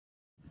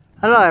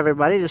Hello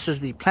everybody, this is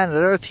the Planet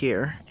Earth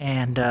here,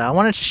 and I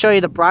wanted to show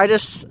you the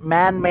brightest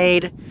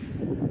man-made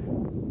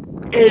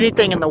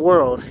anything in the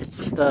world.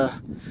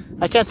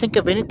 I can't think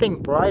of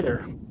anything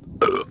brighter.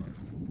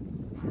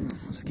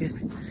 Excuse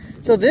me.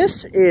 So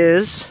this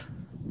is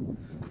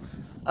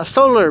a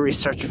solar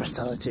research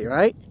facility,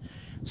 right?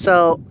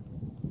 So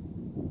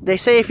they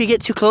say if you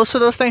get too close to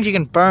those things, you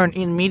can burn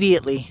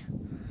immediately.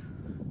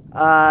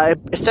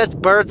 It sets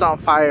birds on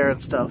fire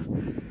and stuff.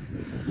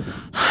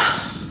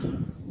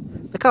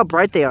 Look how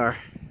bright they are.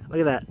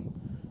 Look at that.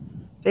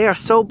 They are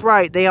so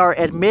bright. They are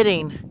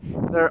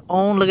emitting their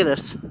own. Look at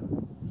this.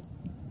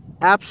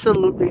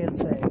 Absolutely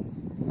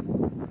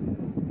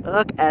insane.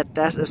 Look at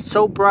that. It's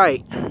so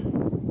bright.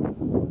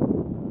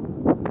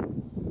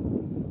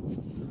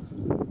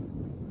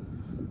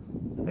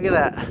 Look at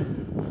that.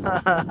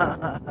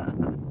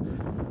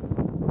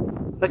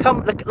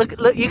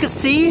 Look. You can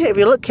see, if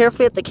you look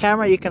carefully at the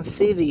camera, you can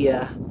see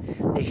the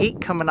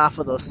heat coming off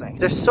of those things.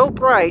 They're so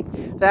bright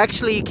that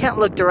actually you can't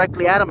look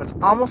directly at them. It's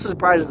almost as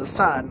bright as the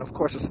sun. Of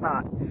course it's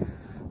not,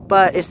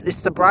 but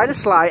it's the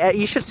brightest light.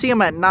 You should see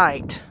them at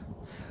night.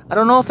 I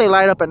don't know if they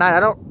light up at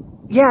night.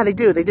 Yeah, they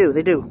do.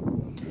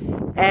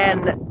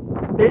 And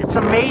it's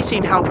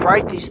amazing how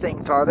bright these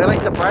things are. They're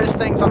like the brightest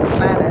things on the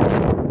planet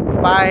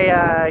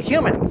by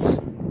humans.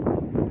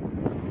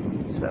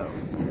 So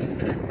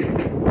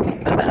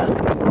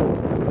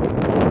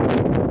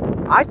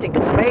I think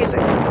it's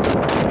amazing.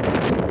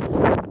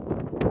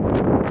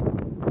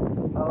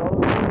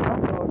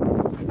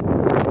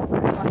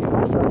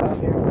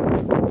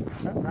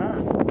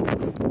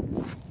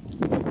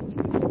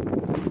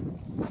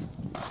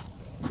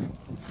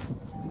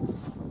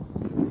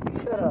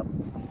 Shut up.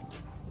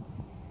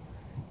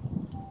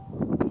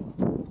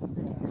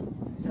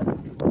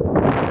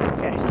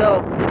 Okay, so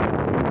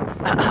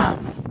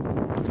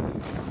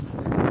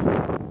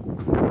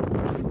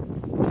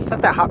it's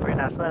not that hot right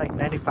now. It's only like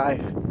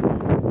 95.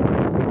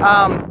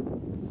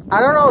 I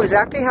don't know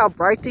exactly how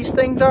bright these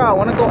things are. I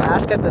want to go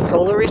ask at the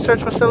solar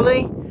research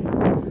facility.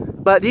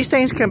 But these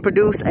things can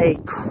produce a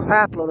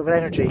crap load of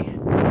energy.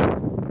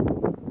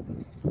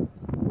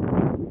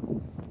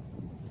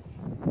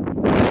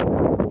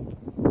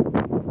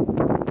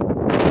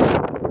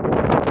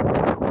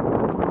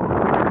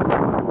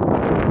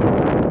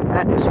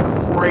 That is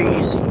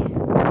crazy.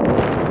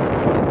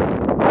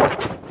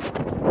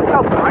 Look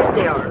how bright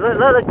they are.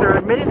 Look, they're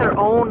emitting their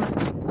own.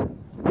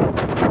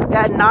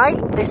 At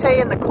night, they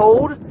say in the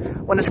cold,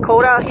 when it's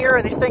cold out here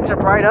and these things are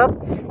bright up,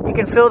 you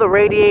can feel the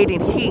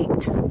radiating heat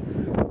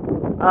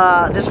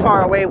this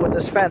far away with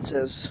this fence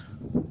is.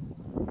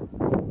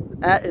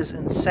 That is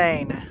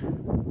insane.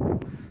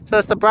 So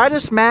it's the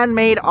brightest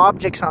man-made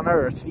objects on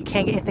Earth. You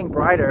can't get anything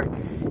brighter.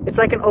 It's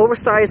like an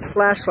oversized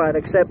flashlight,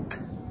 except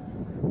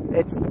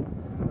it's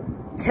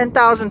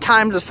 10,000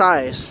 times the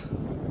size.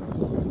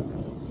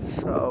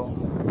 So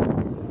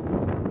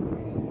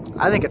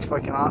I think it's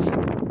fucking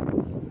awesome.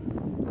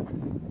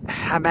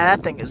 Man,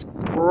 that thing is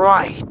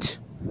bright.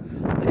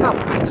 Look how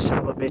bright the son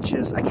of a bitch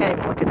is. I can't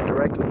even look at it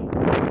directly.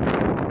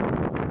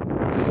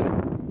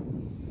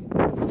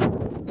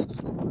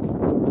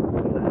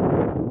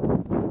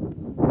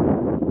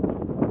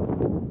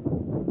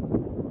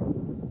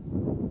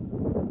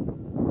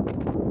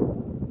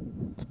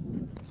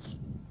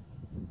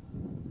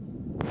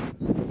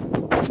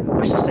 I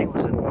wish this thing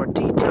was in more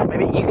detail.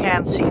 Maybe you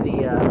can see the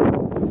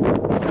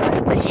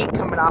heat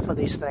coming off of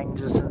these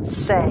things is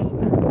insane.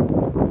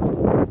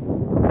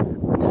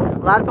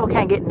 A lot of people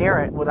can't get near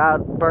it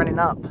without burning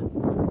up.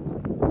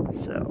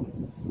 So,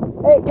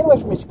 hey, get away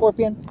from me,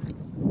 scorpion.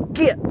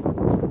 Get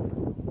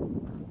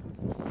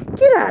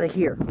out of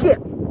here. Get.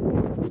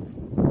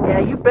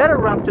 Yeah, you better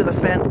run through the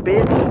fence,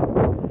 bitch.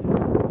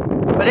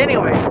 But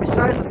anyway,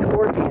 besides the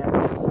scorpion,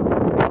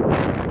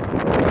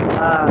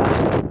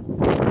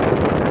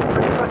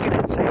 pretty fucking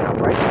insane how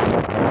bright this is.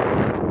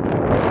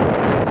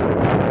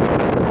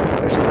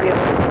 There's 3 of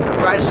them. The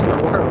brightest in the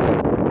world.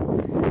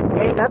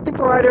 Ain't nothing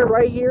brighter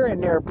right here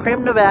in near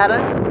Primm,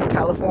 Nevada,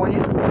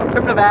 California.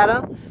 Primm,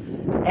 Nevada,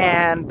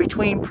 and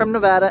between Primm,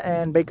 Nevada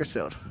and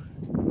Bakersfield.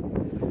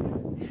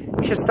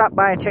 You should stop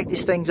by and check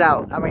these things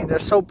out. I mean, they're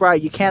so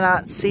bright you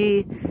cannot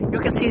see. You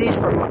can see these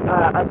from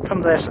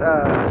the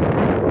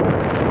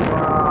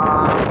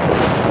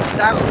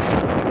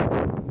satellite.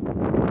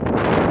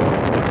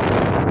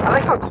 I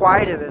like how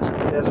quiet it is in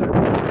the desert.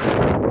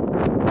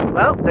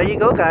 Well, there you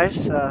go, guys.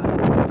 This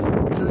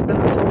has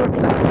been the Solar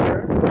Planet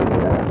here.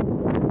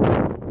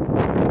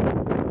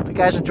 If you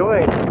guys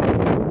enjoyed,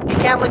 you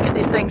can't look at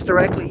these things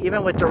directly,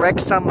 even with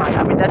direct sunlight.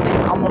 I mean, that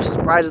thing's almost as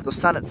bright as the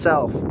sun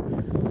itself.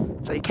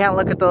 So you can't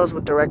look at those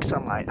with direct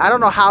sunlight. I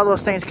don't know how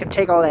those things can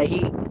take all that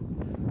heat.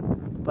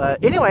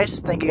 But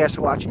anyways, thank you guys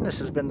for watching. This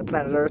has been the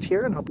Planet Earth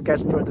here, and hope you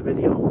guys enjoyed the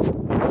video.